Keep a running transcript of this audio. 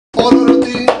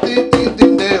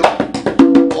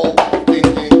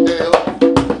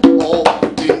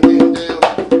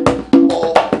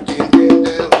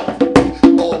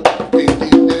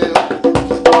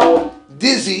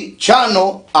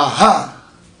Chano, ajá.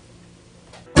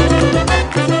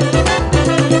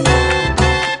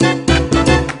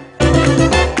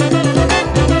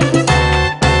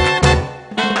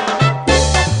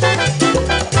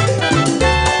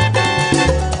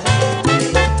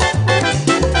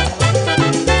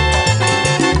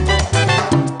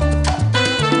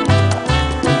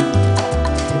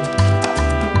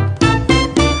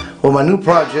 Well, my new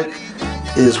project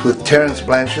is with Terrence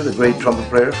Blanchard, the great trumpet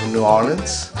player from New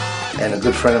Orleans, and a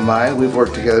good friend of mine. We've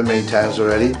worked together many times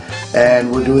already,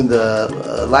 and we're doing the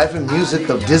live and music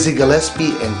of Dizzy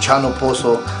Gillespie and Chano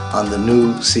Pozo on the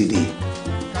new CD.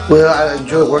 Well, I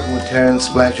enjoy working with Terrence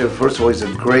Blanchard. First of all, he's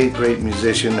a great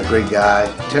musician, a great guy.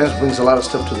 Terrence brings a lot of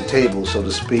stuff to the table, so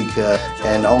to speak,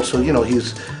 and also, you know,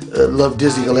 he's loved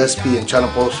Dizzy Gillespie and Chano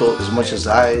Pozo as much as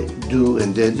I do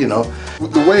and did, you know.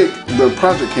 The way the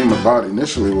project came about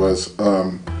initially was,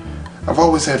 I've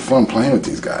always had fun playing with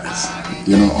these guys,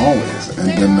 you know, always. And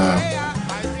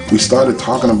then we started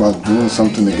talking about doing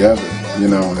something together, you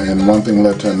know, and one thing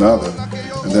led to another.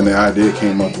 And then the idea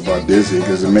came up about Dizzy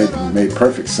because it made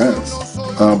perfect sense.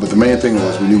 But the main thing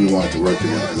was we knew we wanted to work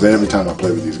together. Because every time I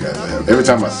play with these guys, every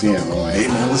time I see him, I'm like, hey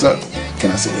man, what's up?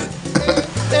 Can I sing it?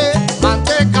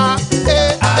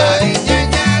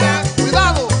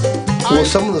 Well,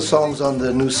 some of the songs on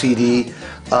the new CD,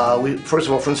 first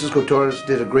of all, Francisco Torres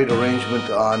did a great arrangement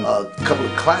on a couple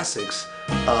of classics,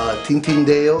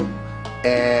 Tintindeo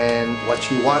and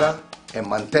Huachihuara and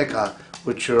Manteca,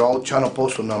 which are all Chano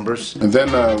Pozo numbers. And then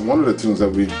one of the tunes that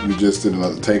we just did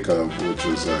another take of, which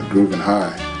was Groovin'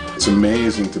 High. It's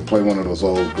amazing to play one of those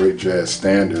old great jazz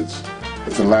standards.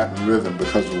 It's a Latin rhythm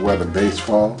because of where the bass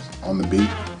falls on the beat.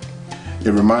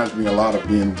 It reminds me a lot of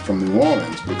being from New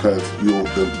Orleans because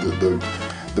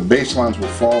the bass lines will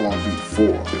fall on beat 4.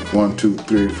 1, 2,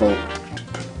 3, 4,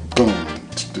 boom,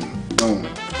 boom,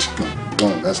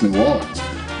 boom. That's New Orleans.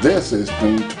 This is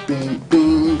boom, boom,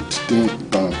 boom,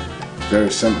 boom. Very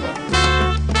similar.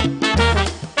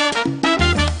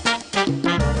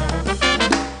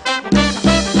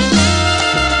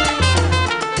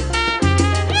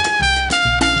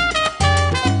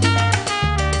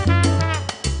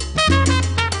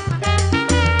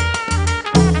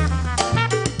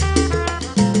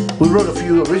 We wrote a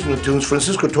few original tunes.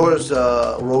 Francisco Torres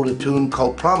wrote a tune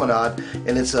called Promenade,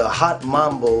 and it's a hot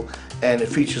mambo, and it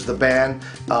features the band,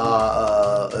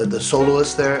 the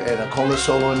soloist there, and a conga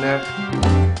solo in there.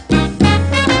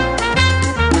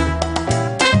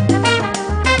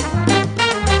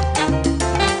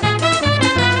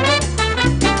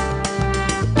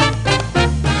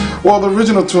 Well, the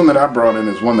original tune that I brought in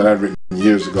is one that I'd written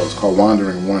years ago. It's called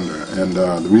Wandering Wonder, and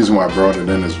the reason why I brought it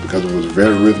in is because it was a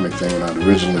very rhythmic thing when I'd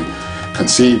originally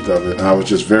conceived of it, and I was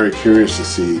just very curious to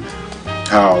see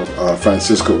how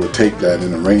Francisco would take that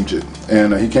and arrange it.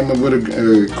 And he came up with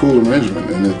a cool arrangement,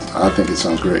 and I think it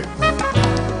sounds great.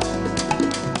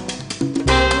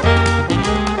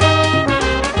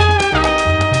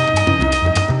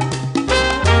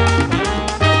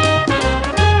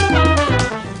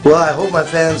 Well, I hope my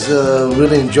fans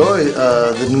really enjoy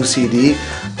the new CD.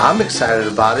 I'm excited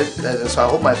about it, and so I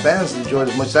hope my fans enjoy it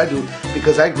as much as I do,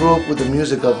 because I grew up with the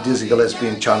music of Dizzy Gillespie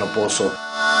and Chano Pozo.